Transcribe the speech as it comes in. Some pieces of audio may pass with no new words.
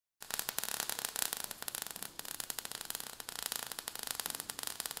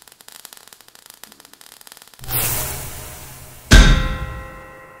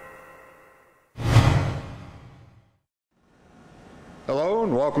Hello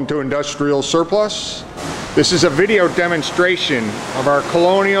and welcome to Industrial Surplus. This is a video demonstration of our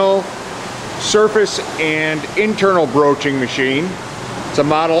Colonial surface and internal broaching machine. It's a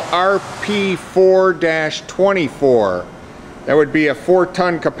model RP4-24. That would be a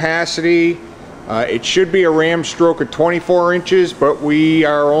 4-ton capacity. It should be a ram stroke of 24 inches, but we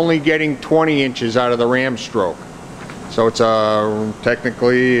are only getting 20 inches out of the ram stroke. So it's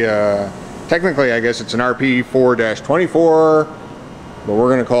technically I guess it's an RP4-24. But we're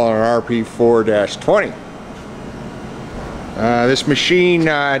going to call it an RP4-20. This machine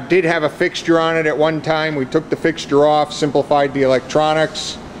did have a fixture on it at one time. We took the fixture off, simplified the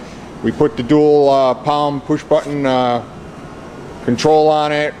electronics. We put the dual palm push button control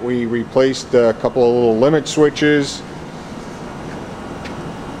on it. We replaced a couple of little limit switches.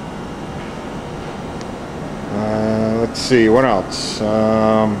 Let's see, what else?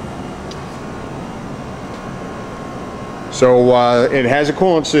 So it has a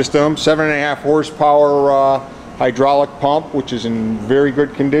coolant system, 7.5 horsepower hydraulic pump, which is in very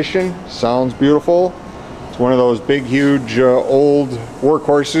good condition. Sounds beautiful. It's one of those big, huge, old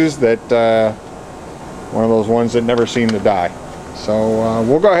workhorses that, one of those ones that never seem to die. So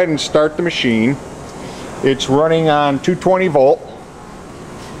we'll go ahead and start the machine. It's running on 220 volt.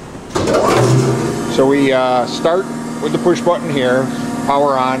 So we start with the push button here,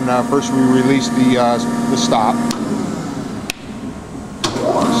 power on. First we release the stop.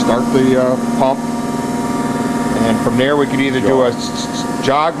 Start the pump, and from there we can either do a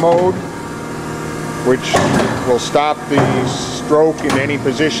jog mode, which will stop the stroke in any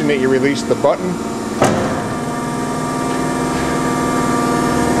position that you release the button.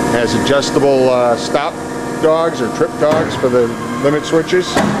 It has adjustable stop dogs or trip dogs for the limit switches,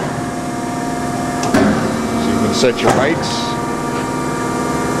 so you can set your heights.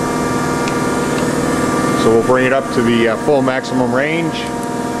 So we'll bring it up to the full maximum range.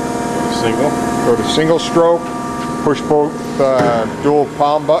 Go to single stroke, push both dual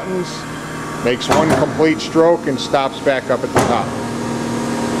palm buttons, makes one complete stroke and stops back up at the top.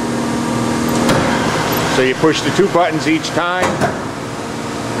 So you push the 2 buttons each time,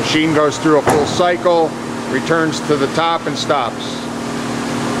 machine goes through a full cycle, returns to the top and stops.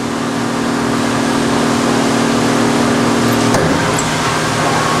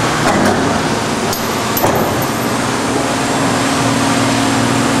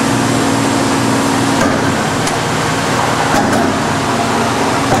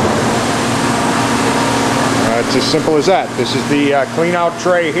 It's as simple as that. This is the clean out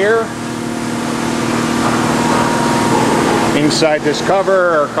tray here. Inside this cover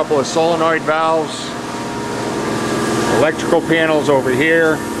are a couple of solenoid valves, electrical panels over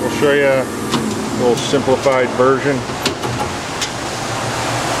here. We'll show you a little simplified version.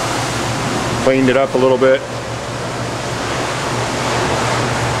 Cleaned it up a little bit.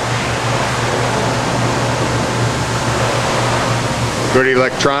 Good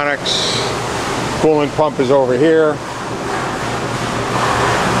electronics. Coolant pump is over here,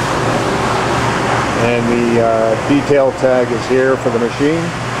 and the detail tag is here for the machine.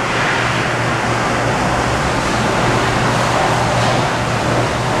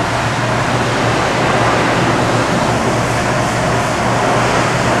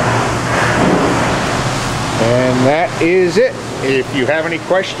 And that is it. If you have any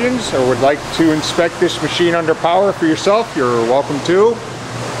questions or would like to inspect this machine under power for yourself, you're welcome to.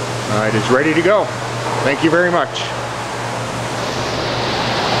 It is ready to go. Thank you very much.